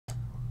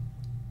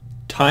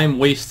Time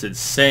wasted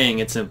saying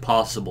it's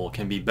impossible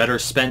can be better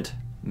spent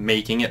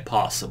making it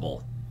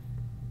possible.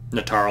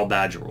 Nataro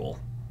Badgerul.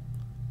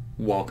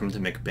 Welcome to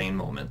McBain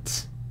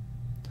Moments.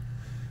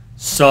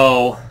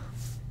 So,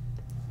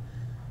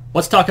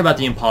 let's talk about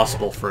the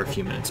impossible for a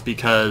few minutes,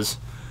 because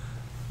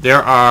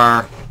there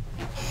are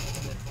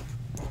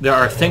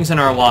things in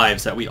our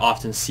lives that we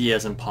often see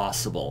as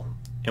impossible,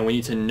 and we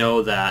need to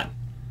know that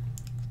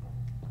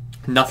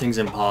nothing's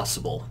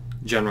impossible,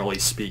 generally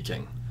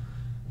speaking.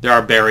 There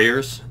are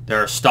barriers,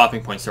 there are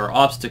stopping points, there are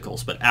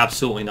obstacles, but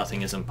absolutely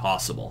nothing is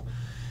impossible.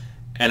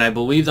 And I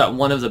believe that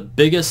one of the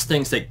biggest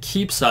things that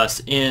keeps us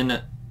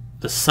in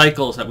the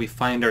cycles that we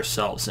find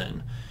ourselves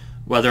in,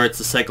 whether it's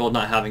the cycle of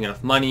not having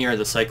enough money, or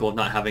the cycle of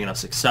not having enough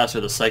success,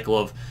 or the cycle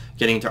of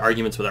getting into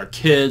arguments with our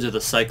kids, or the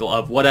cycle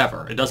of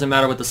whatever. It doesn't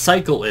matter what the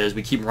cycle is.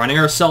 We keep running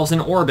ourselves in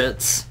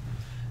orbits.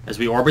 As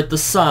we orbit the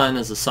sun,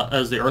 as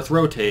the Earth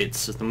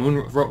rotates, as the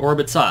moon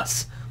orbits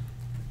us,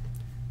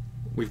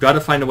 we've got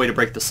to find a way to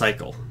break the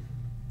cycle.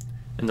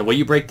 And the way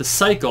you break the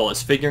cycle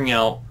is figuring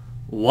out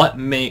what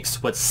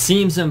makes what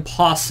seems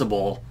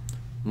impossible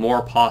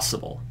more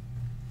possible.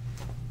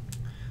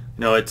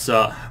 You know, it's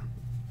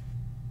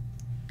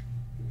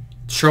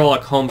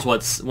Sherlock Holmes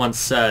once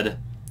said,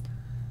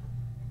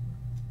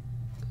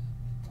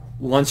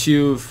 once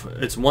you've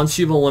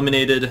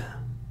eliminated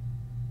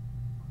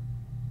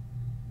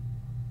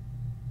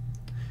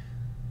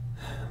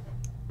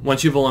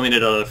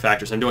other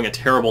factors. I'm doing a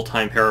terrible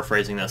time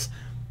paraphrasing this.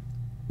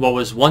 What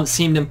was once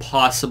seemed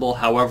impossible,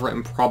 however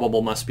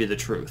improbable, must be the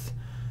truth.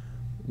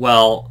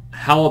 Well,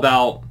 how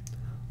about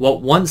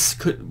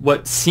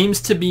what seems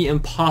to be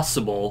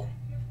impossible,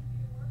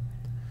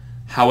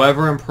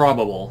 however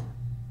improbable,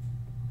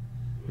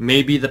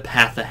 may be the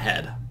path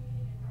ahead.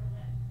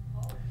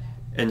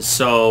 And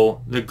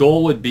so the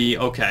goal would be,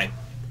 okay,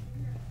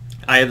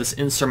 I have this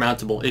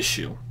insurmountable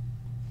issue,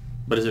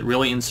 but is it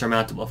really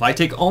insurmountable? If I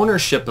take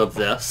ownership of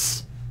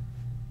this,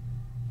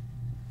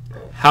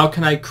 how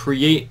can I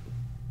create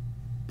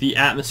the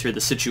atmosphere,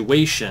 the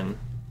situation,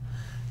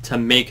 to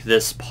make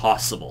this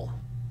possible?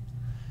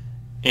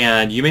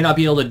 And you may not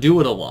be able to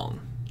do it alone.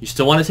 You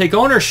still want to take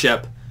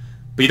ownership,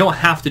 but you don't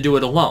have to do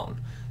it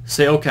alone.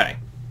 Say, okay,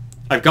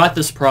 I've got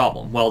this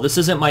problem. Well, this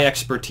isn't my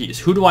expertise.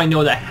 Who do I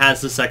know that has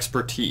this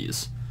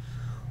expertise?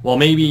 Well,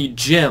 maybe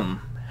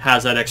Jim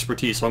has that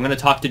expertise, so I'm going to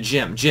talk to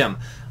Jim. Jim,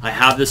 I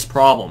have this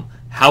problem.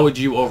 How would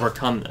you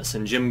overcome this?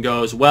 And Jim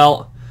goes,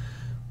 well,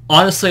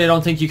 honestly, I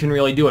don't think you can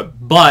really do it,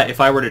 but if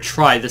I were to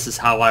try, this is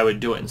how I would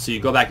do it. And so you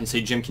go back and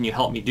say, Jim, can you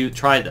help me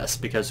try this?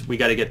 Because we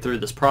got to get through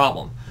this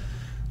problem.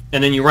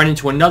 And then you run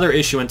into another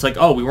issue, and it's like,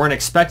 oh, we weren't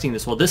expecting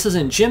this. Well, this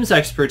isn't Jim's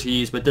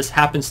expertise, but this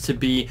happens to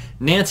be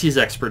Nancy's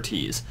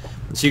expertise.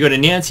 And so you go to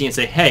Nancy and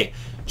say, hey,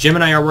 Jim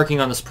and I are working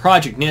on this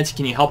project. Nancy,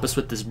 can you help us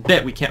with this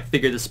bit? We can't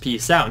figure this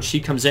piece out. And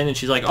she comes in and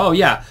she's like, oh,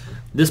 yeah,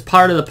 this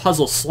part of the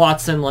puzzle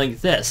slots in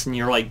like this. And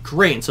you're like,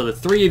 great. And so the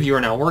three of you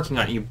are now working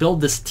on it. You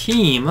build this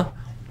team,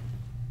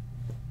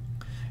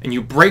 and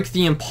you break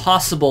the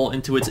impossible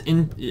into its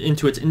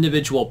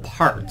individual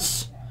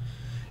parts.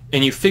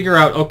 And you figure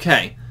out,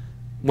 okay,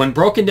 when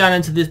broken down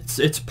into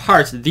its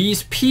parts,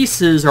 these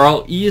pieces are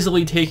all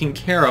easily taken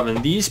care of,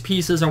 and these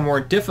pieces are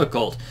more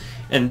difficult.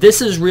 And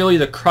this is really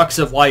the crux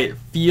of why it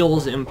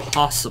feels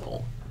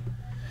impossible.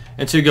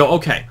 And so you go,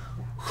 okay,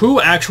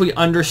 who actually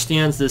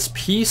understands this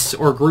piece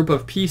or group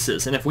of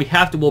pieces? And if we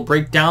have to, we'll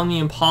break down the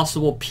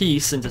impossible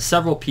piece into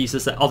several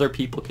pieces that other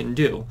people can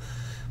do.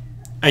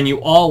 And you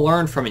all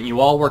learn from it, and you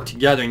all work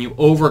together, and you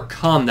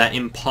overcome that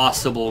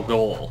impossible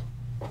goal.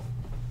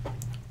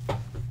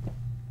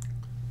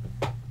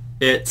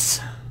 It's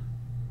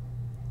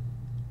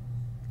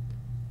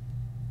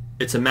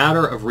a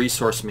matter of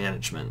resource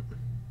management.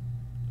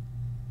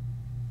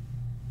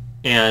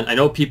 And I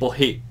know people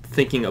hate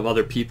thinking of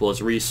other people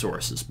as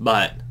resources,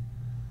 but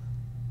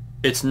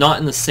it's not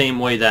in the same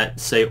way that,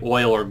 say,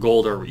 oil or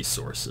gold are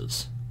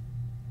resources.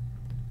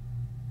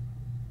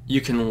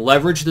 You can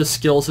leverage the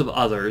skills of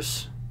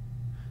others.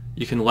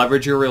 You can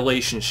leverage your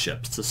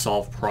relationships to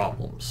solve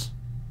problems.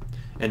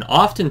 And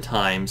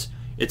oftentimes,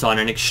 it's on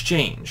an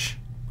exchange.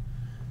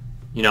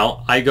 You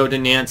know, I go to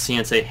Nancy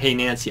and say, hey,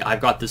 Nancy,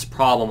 I've got this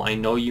problem. I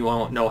know you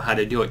won't know how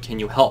to do it. Can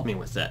you help me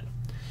with it?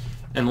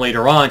 And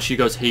later on, she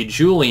goes, hey,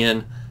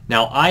 Julian,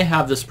 now I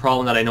have this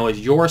problem that I know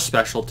is your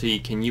specialty.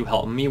 Can you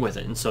help me with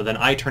it? And so then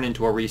I turn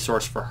into a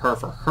resource for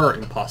her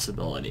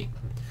impossibility,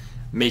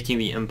 making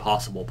the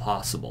impossible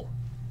possible.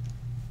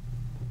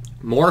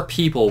 More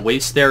people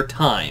waste their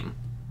time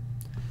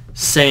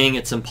saying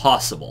it's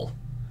impossible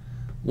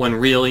when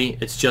really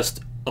it's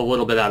just a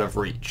little bit out of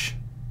reach.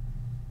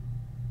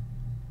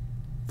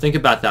 Think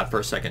about that for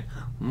a second.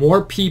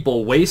 More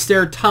people waste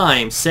their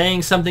time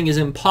saying something is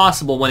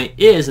impossible when it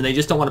is, and they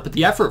just don't want to put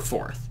the effort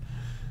forth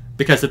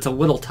because it's a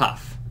little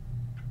tough.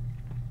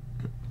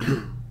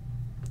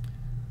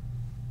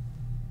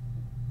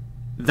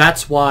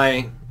 That's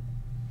why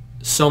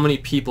so many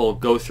people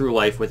go through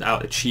life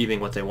without achieving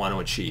what they want to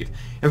achieve.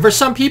 And for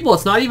some people,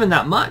 it's not even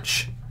that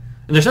much.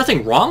 And there's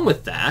nothing wrong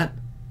with that.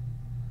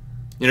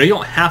 You know, you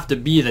don't have to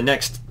be the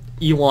next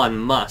Elon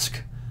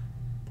Musk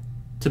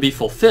to be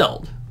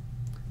fulfilled.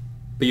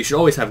 But you should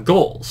always have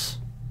goals.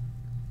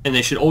 And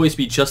they should always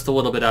be just a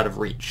little bit out of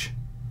reach.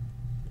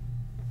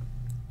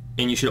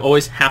 And you should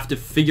always have to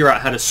figure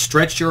out how to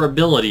stretch your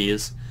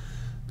abilities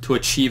to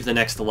achieve the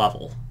next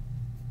level.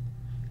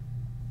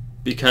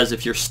 Because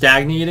if you're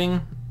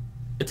stagnating,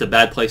 it's a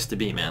bad place to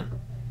be, man.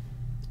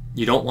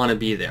 You don't want to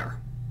be there.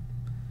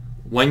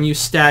 When you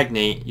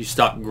stagnate, you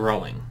stop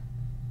growing.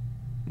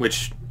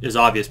 Which is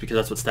obvious because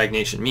that's what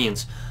stagnation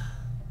means.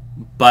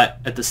 But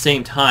at the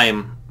same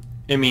time,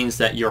 it means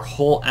that your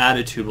whole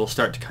attitude will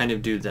start to kind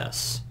of do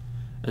this.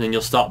 And then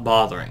you'll stop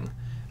bothering.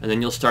 And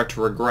then you'll start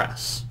to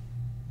regress.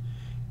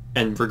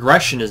 And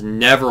regression is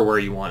never where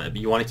you want to be.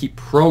 You want to keep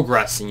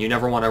progressing. You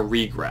never want to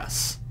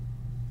regress.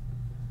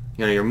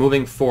 You know, you're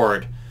moving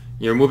forward.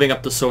 You're moving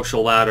up the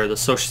social ladder, the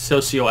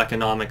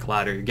socioeconomic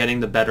ladder. You're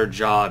getting the better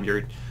job.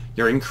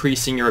 You're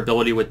increasing your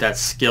ability with that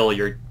skill.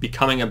 You're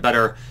becoming a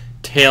better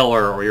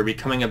tailor, or you're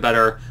becoming a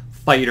better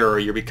fighter, or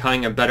you're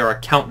becoming a better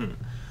accountant,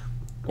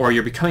 or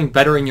you're becoming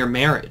better in your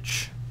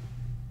marriage,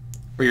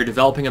 or you're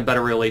developing a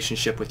better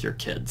relationship with your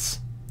kids.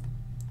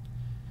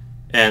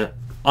 And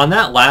on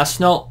that last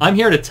note, I'm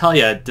here to tell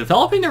you,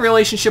 developing the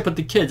relationship with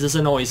the kids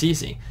isn't always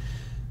easy.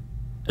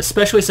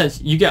 Especially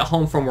since you get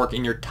home from work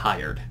and you're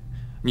tired.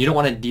 And you don't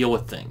want to deal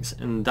with things.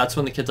 And that's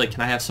when the kid's like,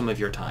 can I have some of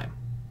your time?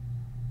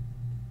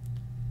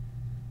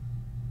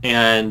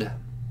 And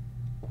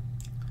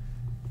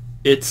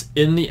it's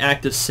in the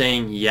act of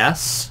saying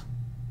yes,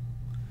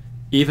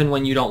 even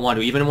when you don't want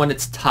to, even when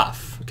it's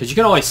tough. Because you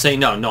can always say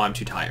no. No, I'm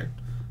too tired.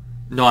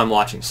 No, I'm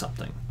watching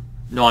something.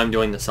 No, I'm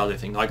doing this other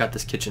thing. No, I got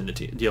this kitchen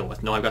to deal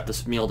with. No, I've got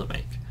this meal to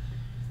make.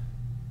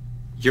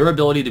 Your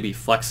ability to be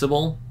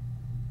flexible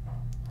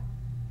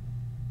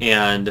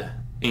and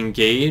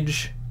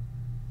engage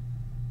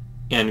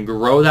and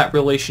grow that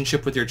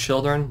relationship with your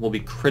children will be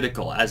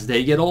critical as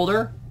they get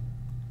older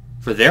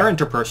for their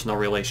interpersonal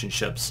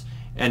relationships,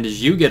 and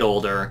as you get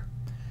older,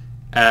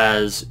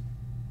 as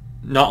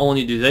not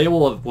only do they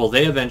will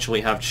they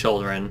eventually have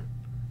children.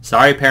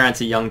 Sorry,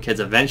 parents of young kids,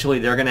 eventually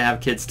they're going to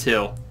have kids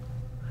too.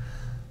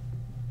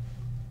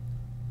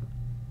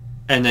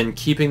 And then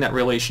keeping that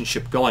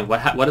relationship going.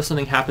 What if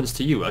something happens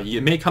to you?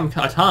 It may come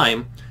a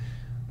time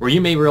where you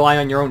may rely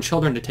on your own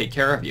children to take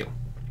care of you.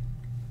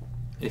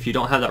 If you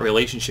don't have that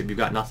relationship, you've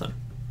got nothing.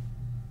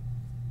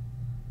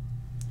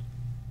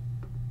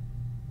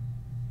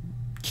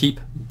 Keep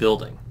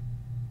building.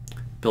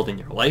 Building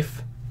your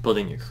life,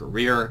 building your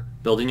career,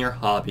 building your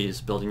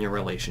hobbies, building your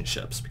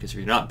relationships. Because if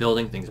you're not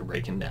building, things are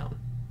breaking down.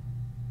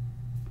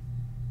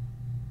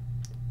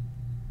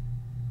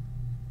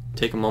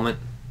 Take a moment,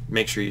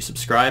 make sure you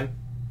subscribe.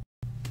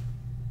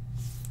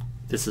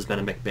 This has been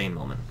a McBain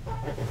moment.